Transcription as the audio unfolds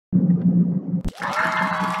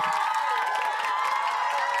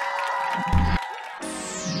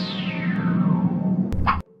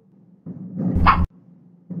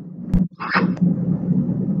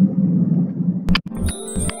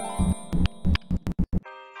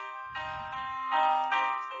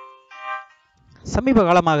சமீப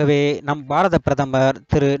காலமாகவே நம் பாரத பிரதமர்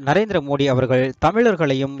திரு நரேந்திர மோடி அவர்கள்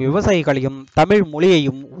தமிழர்களையும் விவசாயிகளையும் தமிழ்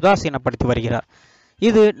மொழியையும் உதாசீனப்படுத்தி வருகிறார்.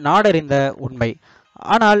 இது நாடறிந்த உண்மை.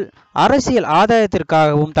 ஆனால் அரசியல்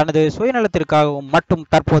ஆதாயத்திற்காகவும் தனது சுயநலத்திற்காகவும் மட்டும்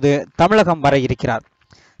தற்போது தமிழகம் வர இருக்கிறார்.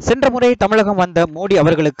 சென்ற முறை தமிழகம் வந்த மோடி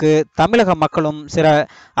அவர்களுக்கு தமிழக மக்களும் சில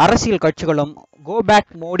அரசியல் கட்சிகளும் கோ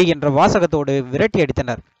பேக் மோடி என்ற வாசகத்தோடு விரட்டி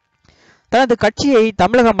அடித்தனர். தனது கட்சியை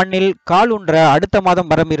தமிழக மண்ணில் காலூன்ற அடுத்த மாதம்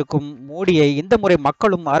வரவிருக்கும் மோடியை இந்த முறை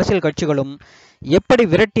மக்களும் அரசியல் கட்சிகளும் எப்படி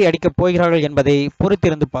விரட்டி அடிக்கப் போகிறார்கள் என்பதை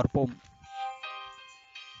பொறுத்திருந்து பார்ப்போம்.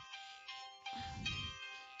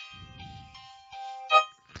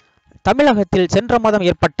 தமிழகத்தில் சென்ற மாதம்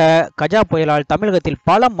ஏற்பட்ட கஜா புயலால் தமிழகத்தில்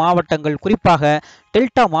பல மாவட்டங்கள், குறிப்பாக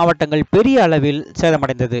டெல்டா மாவட்டங்கள் பெரிய அளவில்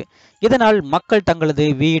சேதமடைந்தது. இதனால் மக்கள் தங்களது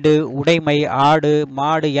வீடு, உடைமை, ஆடு,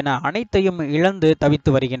 மாடு என அனைத்தையும் இழந்து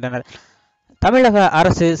தவித்து வருகின்றனர். தமிழக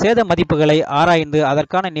அரசு சேத மதிப்புகளை ஆராய்ந்து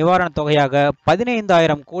அதற்கான நிவாரணத் தொகையாக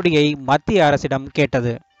 15,000 கோடியை மத்திய அரசிடம்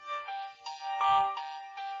கேட்டது.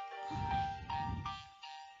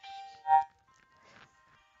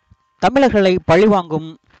 தமிழர்களை பழிவாங்கும்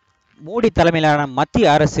மோடி தலைமையிலான மத்திய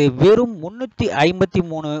அரசு வெறும்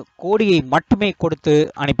 353 கோடியை மட்டுமே கொடுத்து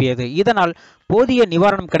அனுப்பியது. இதனால் போதிய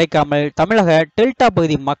நிவாரணம் கிடைக்காமல் தமிழக டெல்டா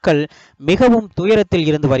பகுதி மக்கள் மிகவும் துயரத்தில்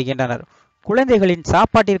இருந்து வருகின்றனர். குழந்தைகளின்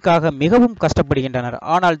சாப்பாட்டிற்காக மிகவும் கஷ்டப்படுகின்றனர்.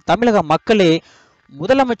 ஆனால் தமிழக மக்களே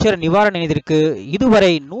முதலமைச்சர் நிவாரண நிதிக்கு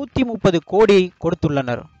இதுவரை 130 கோடி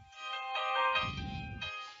கொடுத்துள்ளனர்.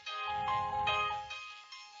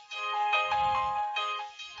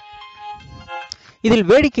 இதில்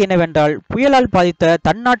வேடிக்கை என்னவென்றால், புயலால் பாதித்த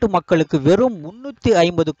தன்னாட்டு மக்களுக்கு வெறும்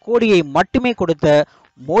 350 கோடியை மட்டுமே கொடுத்த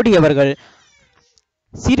மோடி அவர்கள்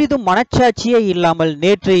சிறிதும் மனச்சாட்சியே இல்லாமல்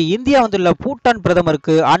நேற்று இந்தியா வந்துள்ள பூட்டான்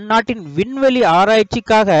பிரதமருக்கு அந்நாட்டின் விண்வெளி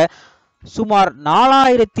ஆராய்ச்சிக்காக சுமார்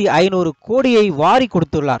 4,500 கோடியை வாரி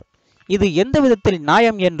கொடுத்துள்ளார். இது எந்த விதத்தில்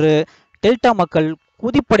நியாயம் என்று டெல்டா மக்கள்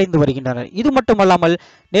குதிப்படைந்து வருகின்றனர். இது மட்டுமல்லாமல்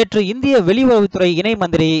நேற்று இந்திய வெளியுறவுத்துறை இணை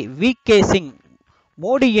மந்திரி வி.கே. சிங்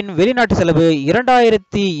மோடியின் வெளிநாட்டு செலவு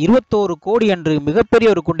 2021 கோடி என்று மிகப்பெரிய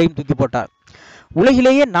ஒரு குண்டையும் தூக்கி போட்டார்.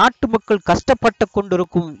 உலகிலேயே நாட்டு மக்கள் கஷ்டப்பட்டு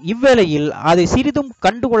கொண்டிருக்கும் இவ்வேளையில் அதை சிறிதும்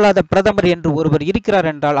கண்டுகொள்ளாத பிரதமர் என்று ஒருவர் இருக்கிறார்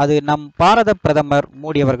என்றால் அது நம் பாரத பிரதமர்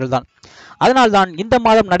மோடி அவர்கள்தான். அதனால்தான் இந்த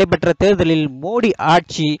மாதம் நடைபெற்ற தேர்தலில் மோடி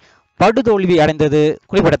ஆட்சி படுதோல்வி அடைந்தது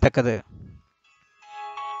குறிப்பிடத்தக்கது.